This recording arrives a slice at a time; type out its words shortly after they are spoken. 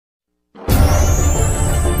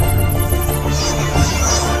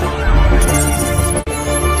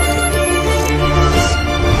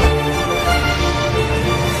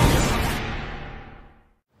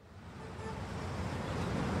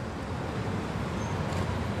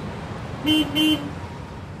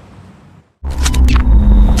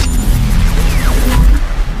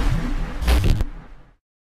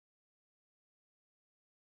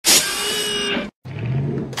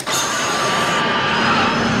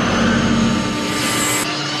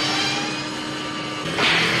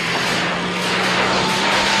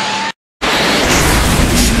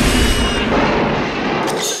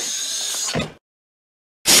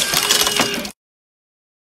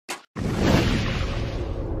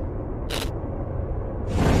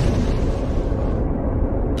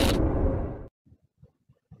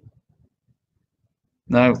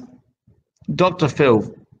Now, Dr.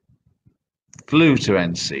 Phil flew to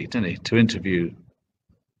NC, didn't he, to interview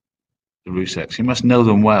the Ruseks. He must know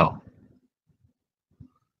them well.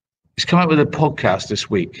 He's come out with a podcast this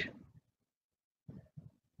week.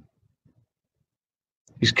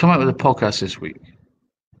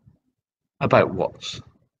 About Watts,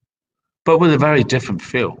 but with a very different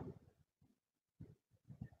feel.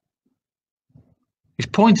 He's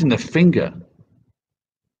pointing the finger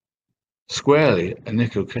squarely at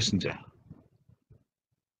Nicola Kissinger.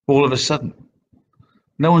 All of a sudden.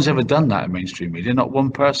 No one's ever done that in mainstream media, not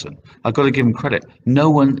one person. I've got to give him credit. No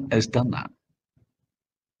one has done that.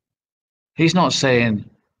 He's not saying,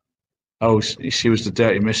 oh, she was the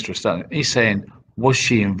dirty mistress. He's saying, was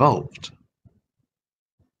she involved?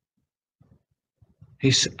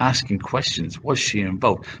 He's asking questions. Was she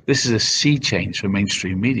involved? This is a sea change for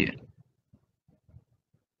mainstream media.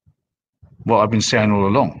 What I've been saying all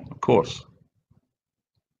along, of course.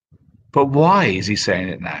 But why is he saying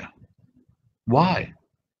it now? Why?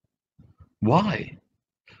 Why?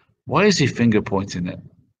 Why is he finger pointing at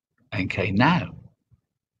NK now?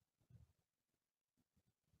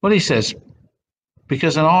 Well, he says,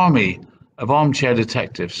 because an army of armchair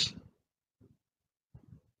detectives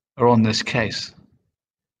are on this case.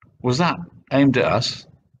 Was that aimed at us?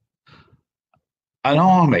 An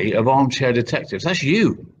army of armchair detectives. That's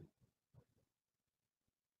you.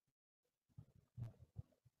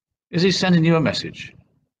 Is he sending you a message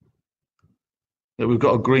that we've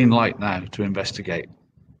got a green light now to investigate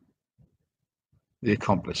the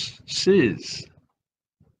accomplice? Is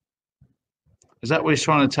that what he's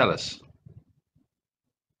trying to tell us?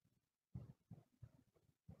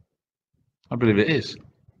 I believe it is.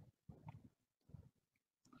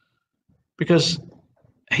 Because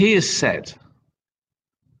he has said,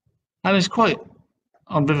 and it's quite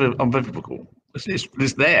unbiblical,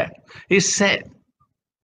 it's there, he's said,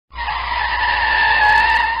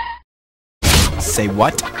 say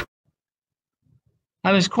what?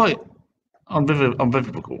 And it's quite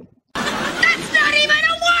unbiblical. That's not even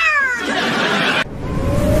a word!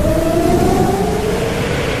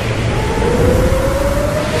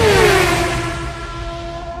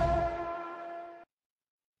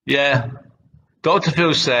 Yeah, Dr.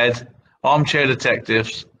 Phil said, armchair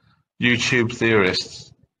detectives, YouTube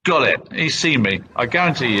theorists. Got it. He's seen me. I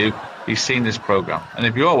guarantee you, he's seen this program. And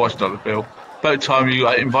if you are watching Dr. Phil, about time you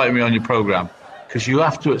invite me on your program. Because you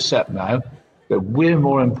have to accept now that we're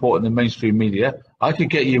more important than mainstream media. I could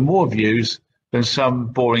get you more views than some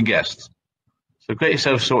boring guests. So get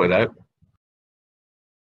yourself sorted out.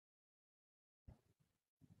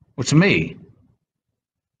 Well, to me,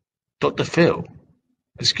 Dr. Phil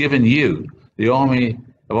has given you, the army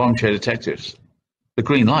of armchair detectives, the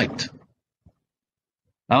green light.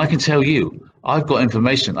 And I can tell you, I've got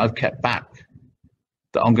information I've kept back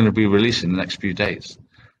that I'm going to be releasing in the next few days,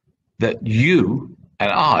 that you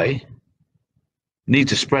and I need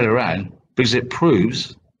to spread around, because it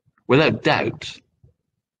proves, without doubt,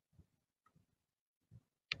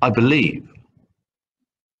 I believe,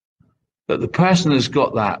 that the person that's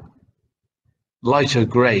got that lighter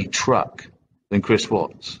grey truck than Chris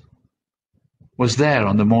Watts was there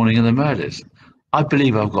on the morning of the murders. I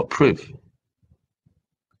believe I've got proof.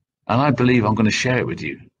 And I believe I'm going to share it with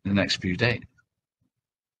you in the next few days.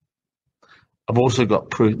 I've also got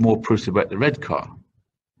proof, more proof about the red car.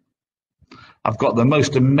 I've got the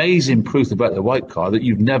most amazing proof about the white car that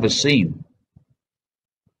you've never seen.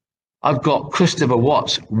 I've got Christopher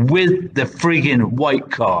Watts with the friggin' white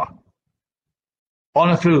car.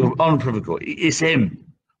 Unequivocal. It's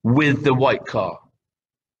him with the white car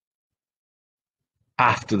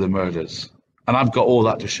after the murders. And I've got all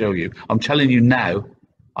that to show you. I'm telling you now,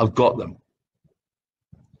 I've got them.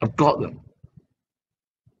 I've got them.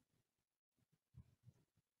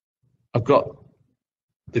 I've got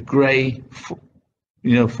the grey,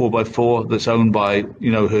 4x4 that's owned by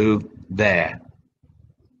who there.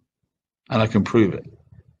 And I can prove it.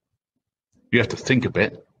 You have to think a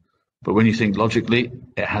bit, but when you think logically,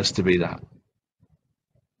 it has to be that.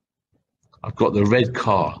 I've got the red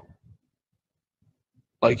car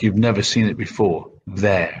like you've never seen it before.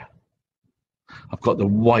 There. I've got the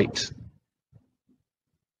white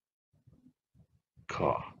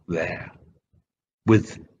car there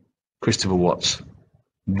with Christopher Watts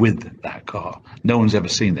with that car. No one's ever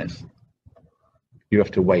seen this. You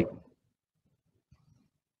have to wait.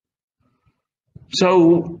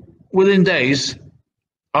 So within days,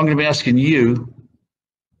 I'm going to be asking you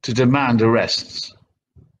to demand arrests.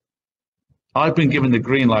 I've been given the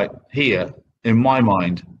green light here, in my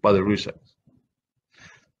mind, by the Russos.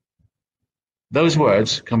 Those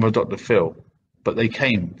words come from Dr. Phil, but they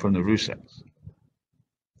came from the Russos.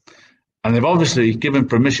 And they've obviously given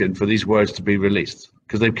permission for these words to be released,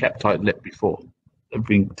 because they've kept tight-lipped before. They've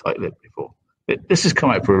been tight-lipped before. This has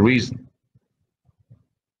come out for a reason.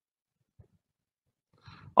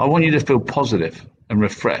 I want you to feel positive and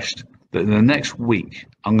refreshed that in the next week,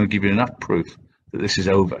 I'm going to give you enough proof that this is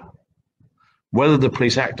over. Whether the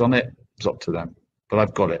police act on it is up to them, but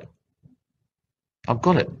I've got it. I've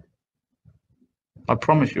got it. I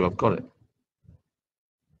promise you, I've got it.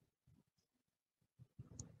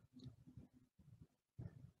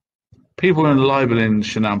 People have been libeling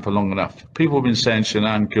Shanann for long enough. People have been saying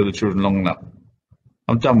Shanann killed the children long enough.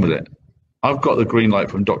 I'm done with it. I've got the green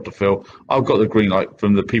light from Dr. Phil. I've got the green light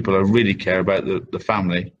from the people who really care about the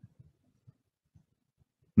family.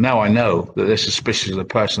 Now I know that they're suspicious of the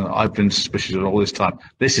person that I've been suspicious of all this time.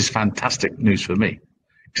 This is fantastic news for me,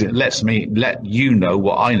 because it lets me let you know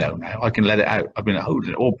what I know now. I can let it out. I've been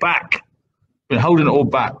holding it all back.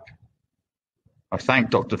 I thank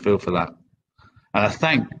Dr. Phil for that. And I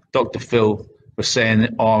thank Dr. Phil for saying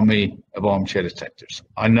the army of armchair detectives.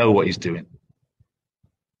 I know what he's doing.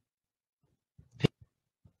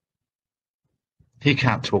 He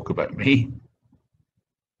can't talk about me.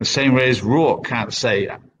 The same way as Rourke can't say,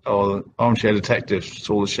 oh, armchair detectives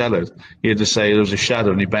saw the shadows. He had to say there was a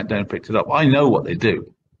shadow and he bent down and picked it up. I know what they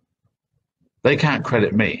do. They can't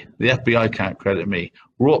credit me. The FBI can't credit me.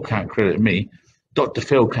 Rourke can't credit me. Dr.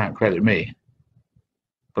 Phil can't credit me.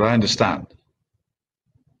 But I understand.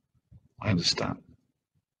 I understand.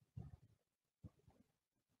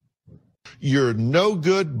 You're no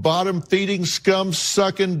good, bottom-feeding,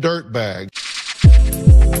 scum-sucking dirtbag.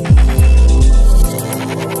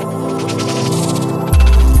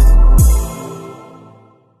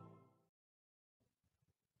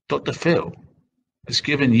 Dr. Phil has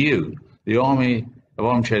given you, the army of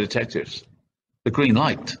armchair detectives, the green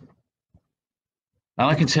light. And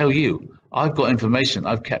I can tell you, I've got information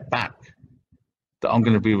I've kept back that I'm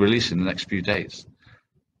going to be releasing in the next few days,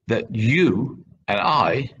 that you and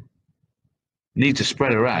I need to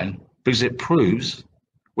spread around, because it proves,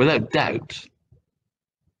 without doubt,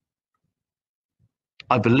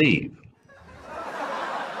 I believe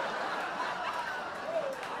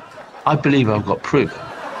I've got proof.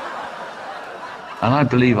 And I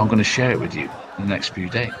believe I'm going to share it with you in the next few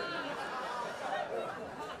days.